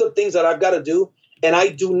a list of things that I've got to do, and I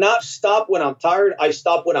do not stop when I'm tired. I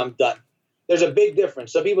stop when I'm done. There's a big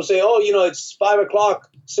difference. Some people say, it's 5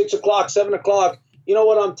 o'clock, 6 o'clock, 7 o'clock. You know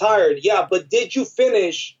what? I'm tired. Yeah, but did you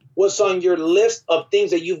finish what's on your list of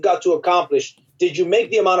things that you've got to accomplish? Did you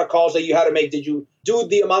make the amount of calls that you had to make? Did you do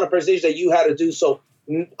the amount of presentations that you had to do? So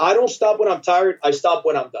I don't stop when I'm tired. I stop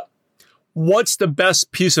when I'm done. What's the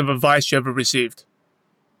best piece of advice you ever received?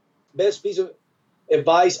 Best piece of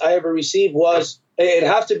advice I ever received was, it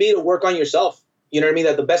has to be to work on yourself. You know what I mean?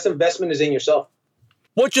 That the best investment is in yourself.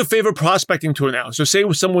 What's your favorite prospecting tool now? So say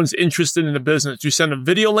if someone's interested in the business, do you send a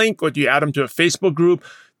video link, or do you add them to a Facebook group?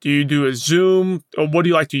 Do you do a Zoom, or what do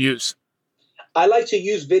you like to use? I like to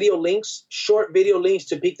use video links, short video links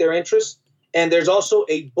to pique their interest. And there's also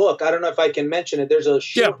a book. I don't know if I can mention it. There's a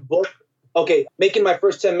short book Okay, Making My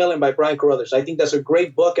First 10 Million by Brian Carruthers. I think that's a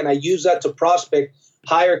great book, and I use that to prospect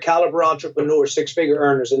higher caliber entrepreneurs, six-figure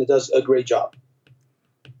earners, and it does a great job.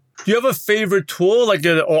 Do you have a favorite tool, like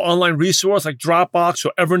an online resource like Dropbox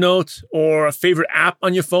or Evernote, or a favorite app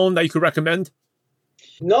on your phone that you could recommend?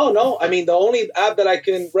 No. I mean, the only app that I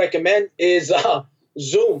can recommend is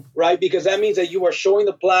Zoom, right? Because that means that you are showing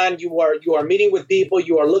the plan, you are meeting with people,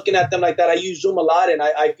 you are looking at them like that. I use Zoom a lot, and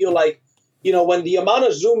I feel like, when the amount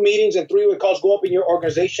of Zoom meetings and three-way calls go up in your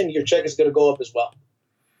organization, your check is going to go up as well.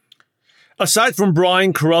 Aside from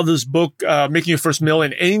Brian Carruthers' book, Making Your First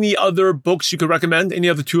Million, any other books you could recommend? Any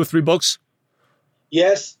other 2 or 3 books?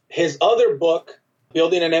 Yes. His other book,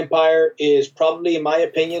 Building an Empire, is probably, in my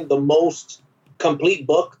opinion, the most complete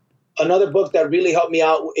book. Another book that really helped me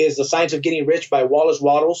out is The Science of Getting Rich by Wallace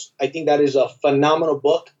Wattles. I think that is a phenomenal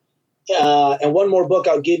book. And one more book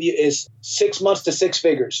I'll give you is 6 Months to Six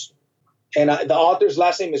Figures. And the author's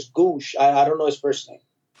last name is Goosh. I don't know his first name.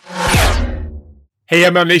 Hey,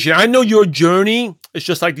 MLM Nation, I know your journey is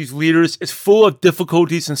just like these leaders. It's full of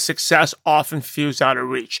difficulties, and success often feels out of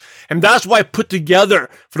reach. And that's why I put together,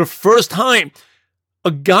 for the first time,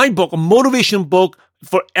 a guidebook, a motivation book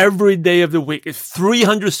for every day of the week. It's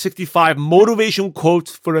 365 motivation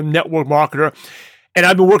quotes for the network marketer. And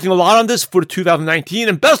I've been working a lot on this for 2019.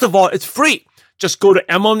 And best of all, it's free. Just go to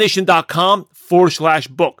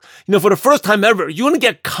mlmnation.com/book. For the first time ever, you're going to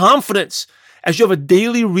get confidence as you have a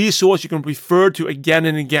daily resource you can refer to again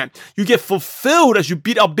and again. You get fulfilled as you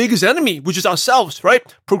beat our biggest enemy, which is ourselves, right?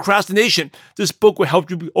 Procrastination. This book will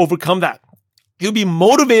help you overcome that. You'll be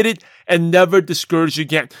motivated and never discouraged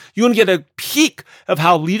again. You're going to get a peek of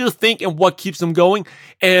how leaders think and what keeps them going.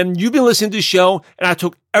 And you've been listening to the show, and I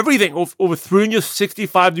took everything, over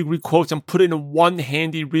 365-degree quotes, and put it in one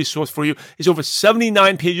handy resource for you. It's over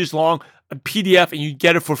 79 pages long, a PDF, and you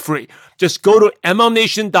get it for free. Just go to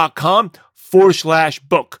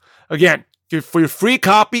mlmnation.com/book. Again, for your free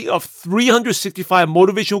copy of 365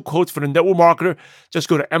 motivational quotes for the network marketer, just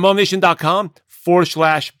go to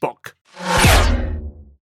mlmnation.com/book.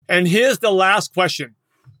 And here's the last question,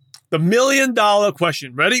 the $1 million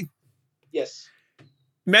question. Ready? Yes.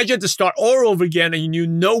 Imagine you had to start all over again and you knew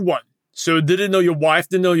no one. So didn't know your wife,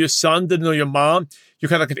 didn't know your son, didn't know your mom. You're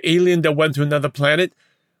kind of like an alien that went to another planet.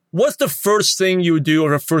 What's the first thing you would do,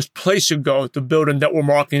 or the first place you go to build a network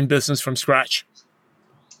marketing business from scratch?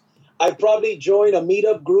 I'd probably join a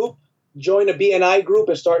meetup group, join a BNI group,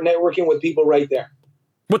 and start networking with people right there.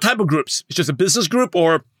 What type of groups? It's just a business group,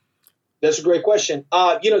 or? That's a great question.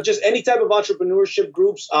 Just any type of entrepreneurship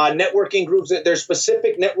groups, networking groups. There's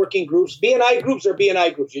specific networking groups. BNI groups are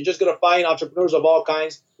BNI groups. You're just going to find entrepreneurs of all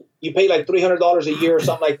kinds. You pay like $300 a year or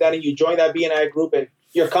something like that, and you join that BNI group, and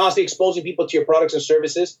you're constantly exposing people to your products and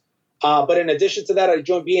services. But in addition to that, I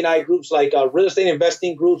joined BNI groups like real estate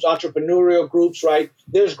investing groups, entrepreneurial groups, right?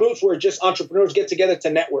 There's groups where just entrepreneurs get together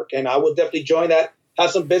to network, and I would definitely join that.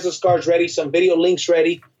 Have some business cards ready, some video links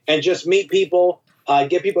ready, and just meet people.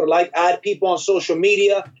 Get people to add people on social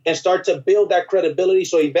media, and start to build that credibility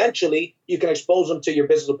so eventually you can expose them to your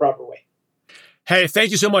business the proper way. Hey,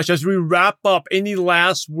 thank you so much. As we wrap up, any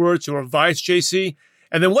last words or advice, JC?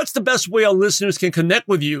 And then what's the best way our listeners can connect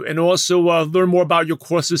with you and also learn more about your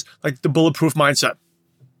courses like the Bulletproof Mindset?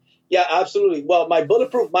 Yeah, absolutely. Well, my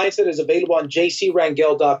Bulletproof Mindset is available on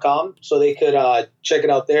jcrangel.com, so they could check it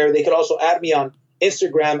out there. They could also add me on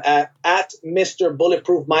Instagram at Mr.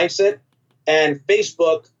 Bulletproof Mindset, and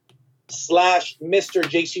Facebook /Mr.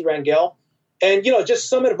 JC Rangel. And, just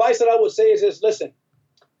some advice that I would say is this: listen,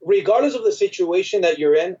 regardless of the situation that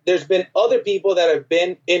you're in, there's been other people that have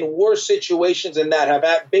been in worse situations than that, have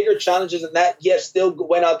had bigger challenges than that, yet still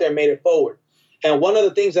went out there and made it forward. And one of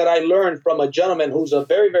the things that I learned from a gentleman who's a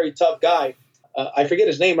very, very tough guy, I forget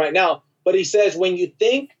his name right now, but he says, when you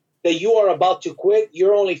think that you are about to quit,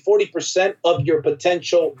 you're only 40% of your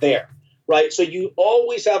potential there. Right. So you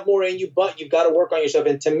always have more in you, but you've got to work on yourself.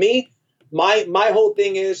 And to me, my whole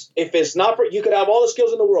thing is, if it's not for, you could have all the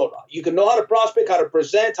skills in the world. You can know how to prospect, how to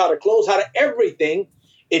present, how to close, how to everything.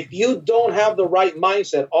 If you don't have the right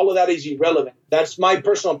mindset, all of that is irrelevant. That's my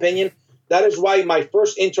personal opinion. That is why my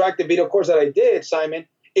first interactive video course that I did, Simon,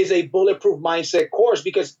 is a Bulletproof Mindset course,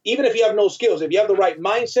 because even if you have no skills, if you have the right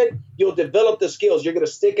mindset, you'll develop the skills. You're going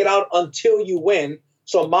to stick it out until you win.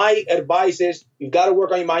 So my advice is, you've got to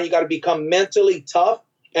work on your mind. You got to become mentally tough.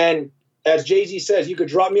 And as Jay-Z says, you could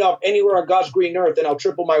drop me off anywhere on God's green earth and I'll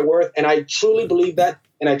triple my worth. And I truly believe that.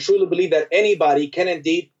 And I truly believe that anybody can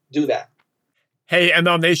indeed do that. Hey,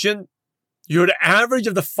 ML Nation, You're the average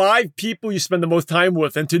of the 5 people you spend the most time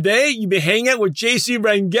with. And today, you've been hanging out with JC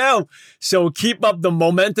Rangel. So keep up the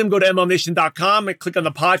momentum. Go to MLMNation.com and click on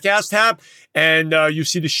the podcast tab. And you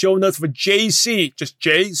see the show notes for JC, just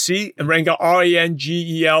JC, and Rangel,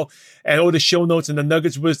 Rangel. And all the show notes and the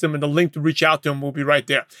nuggets, wisdom, and the link to reach out to him will be right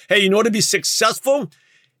there. Hey, in order to be successful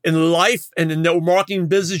in life and in the marketing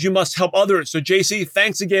business, you must help others. So JC,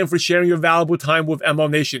 thanks again for sharing your valuable time with MLM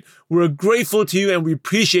Nation. We're grateful to you and we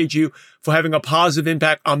appreciate you for having a positive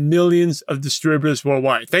impact on millions of distributors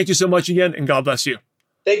worldwide. Thank you so much again, and God bless you.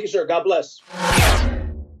 Thank you, sir. God bless.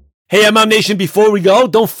 Hey, MLM Nation, before we go,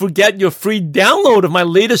 don't forget your free download of my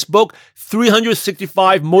latest book,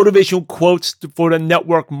 365 Motivational Quotes for the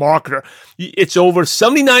Network Marketer. It's over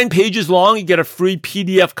 79 pages long. You get a free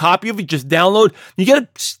PDF copy of it. Just download. You get a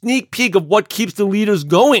sneak peek of what keeps the leaders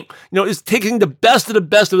going. It's taking the best of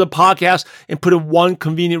the podcast and put in one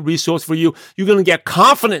convenient resource for you. You're going to get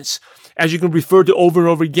confidence, as you can refer to over and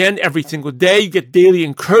over again every single day. You get daily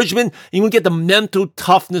encouragement. And you're going to get the mental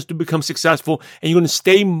toughness to become successful. And you're going to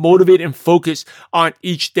stay motivated and focused on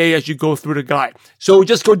each day as you go through the guide. So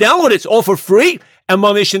just go download it. It's all for free.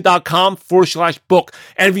 MLMNation.com/book.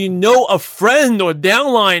 And if you know a friend or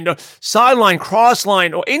downline or sideline,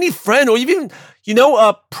 crossline, or any friend, or even,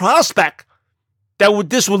 a prospect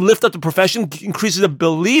this would lift up the profession, increases the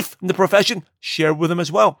belief in the profession, share with them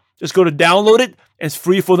as well. Just go to download it, and it's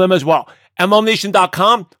free for them as well.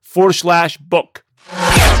 MLMNation.com/book.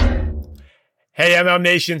 Hey, MLM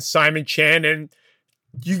Nation, Simon Chan, and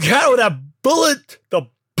you got the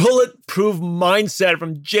Bulletproof Mindset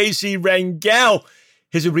from JC Rangel.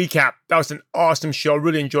 Here's a recap. That was an awesome show. I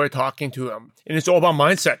really enjoyed talking to him. And it's all about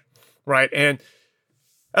mindset, right? And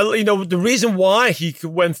the reason why he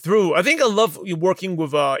went through, I think I love working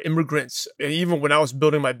with immigrants. And even when I was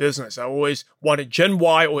building my business, I always wanted Gen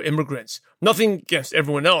Y or immigrants. Nothing against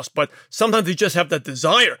everyone else, but sometimes they just have that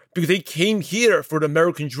desire because they came here for the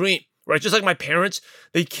American dream, right? Just like my parents,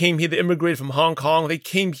 they came here, they immigrated from Hong Kong. They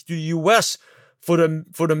came to the U.S. for the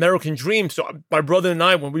American dream. So my brother and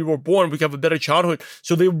I, when we were born, we could have a better childhood.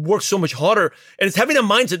 So they worked so much harder. And it's having a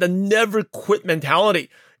mindset, the never quit mentality.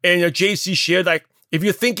 And JC shared, if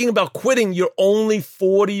you're thinking about quitting, you're only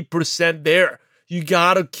 40% there. You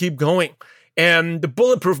got to keep going. And the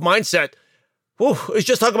Bulletproof Mindset, it's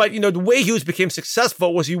just talking about, the way he became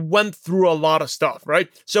successful was he went through a lot of stuff, right?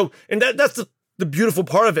 So, and that's the beautiful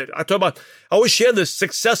part of it. I always share this,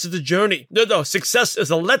 success is a journey. No, success is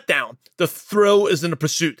a letdown. The thrill is in the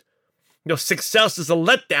pursuit. Success is a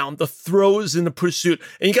letdown. The thrill is in the pursuit.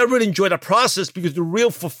 And you got to really enjoy the process because the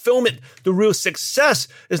real fulfillment, the real success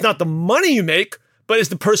is not the money you make, but it's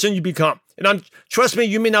the person you become. And trust me,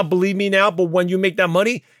 you may not believe me now, but when you make that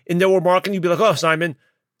money in network marketing, you'll be like, oh, Simon,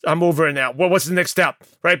 I'm over it now. Well, what's the next step,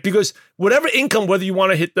 right? Because whatever income, whether you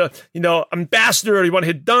want to hit the, ambassador, or you want to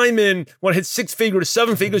hit diamond, want to hit 6 figures,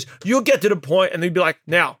 7 figures, you'll get to the point and you'll be like,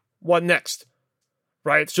 now, what next?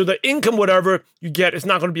 Right? So the income, whatever you get, it's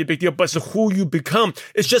not going to be a big deal, but it's who you become.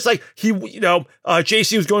 It's just like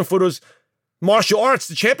JC was going for those martial arts,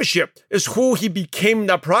 the championship. It's who he became in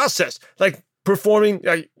that process. Like performing,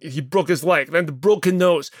 he broke his leg, then the broken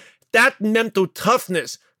nose. That mental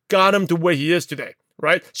toughness got him to where he is today,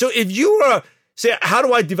 right? So if you say, how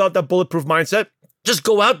do I develop that bulletproof mindset? Just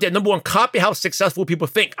go out there. Number one, copy how successful people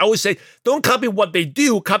think. I always say, don't copy what they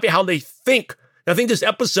do, copy how they think. I think this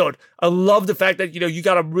episode, I love the fact that, you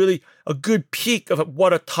got a good peek of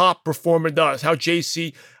what a top performer does, how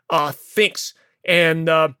JC thinks. And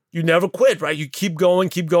you never quit, right? You keep going,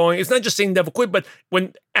 keep going. It's not just saying never quit, but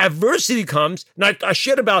when adversity comes, and I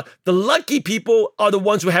shared about the lucky people are the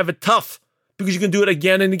ones who have it tough because you can do it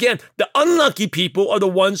again and again. The unlucky people are the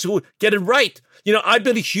ones who get it right. I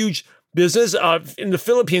built a huge business in the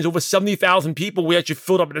Philippines, over 70,000 people. We actually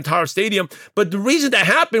filled up an entire stadium. But the reason that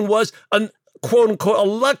happened was quote unquote, a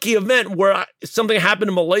lucky event where something happened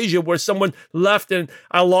in Malaysia where someone left and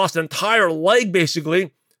I lost an entire leg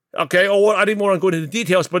basically. Okay. Or I didn't want to go into the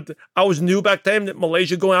details, but I was new back then in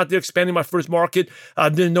Malaysia, going out there, expanding my first market.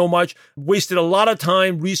 Didn't know much, wasted a lot of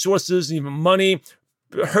time, resources, even money,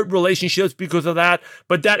 hurt relationships because of that.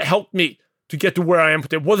 But that helped me to get to where I am.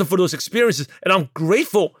 If it wasn't for those experiences. And I'm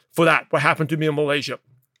grateful for that, what happened to me in Malaysia.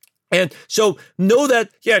 And so know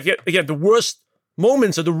that, again, the worst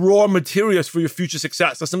moments are the raw materials for your future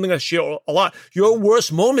success. That's something I share a lot. Your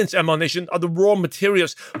worst moments, ML Nation, are the raw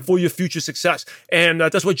materials for your future success. And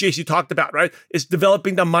that's what JC talked about, right? It's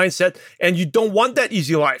developing that mindset. And you don't want that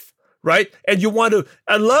easy life, right? And you want to,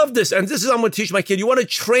 I love this. And this is, I'm going to teach my kid. You want to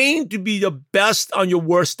train to be the best on your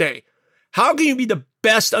worst day. How can you be the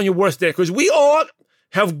best on your worst day? Because we all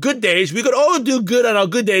have good days. We could all do good on our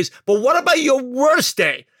good days. But what about your worst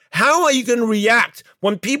day? How are you going to react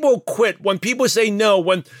when people quit, when people say no,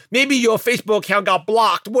 when maybe your Facebook account got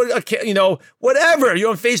blocked, whatever,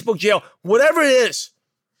 you're in Facebook jail, whatever it is,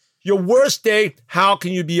 your worst day, how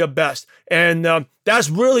can you be your best? And that's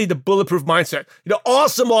really the Bulletproof Mindset.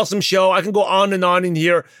 Awesome show. I can go on and on in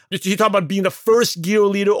here. You talk about being the first gear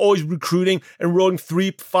leader, always recruiting and enrolling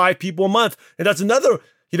 3-5 people a month. And that's another,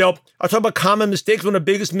 I talk about common mistakes. One of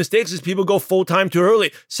the biggest mistakes is people go full-time too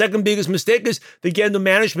early. Second biggest mistake is they get into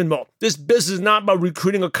management mode. This business is not about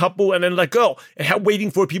recruiting a couple and then let go and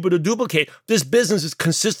waiting for people to duplicate. This business is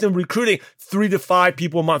consistent recruiting 3 to 5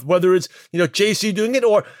 people a month, whether it's, JC doing it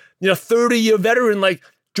or, 30-year veteran like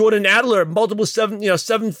Jordan Adler, multiple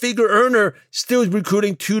seven-figure earner, still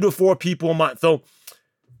recruiting 2 to 4 people a month. So,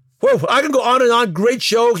 I can go on and on. Great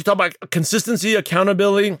show. You talk about consistency,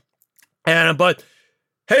 accountability, but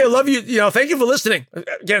hey, I love you. Thank you for listening.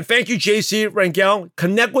 Again, thank you, JC Rangel.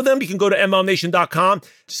 Connect with them. You can go to mlmnation.com.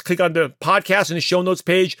 Just click on the podcast and the show notes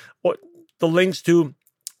page, or the links to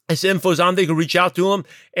his info is on there. You can reach out to him.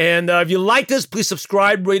 And if you like this, please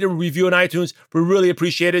subscribe, rate, and review on iTunes. We really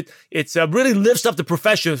appreciate it. It's really lifts up the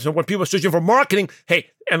profession. So when people are searching for marketing, hey,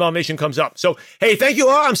 MLM Nation comes up. So, hey, thank you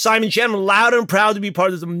all. I'm Simon Chan. I'm loud and proud to be part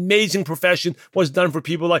of this amazing profession. What's done for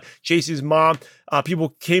people like JC's mom. People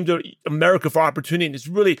came to America for opportunity. And it's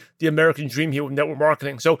really the American dream here with network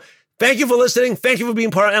marketing. So thank you for listening. Thank you for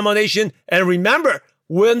being part of MLM Nation. And remember,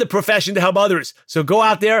 we're in the profession to help others. So go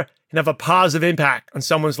out there and have a positive impact on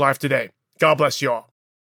someone's life today. God bless you all.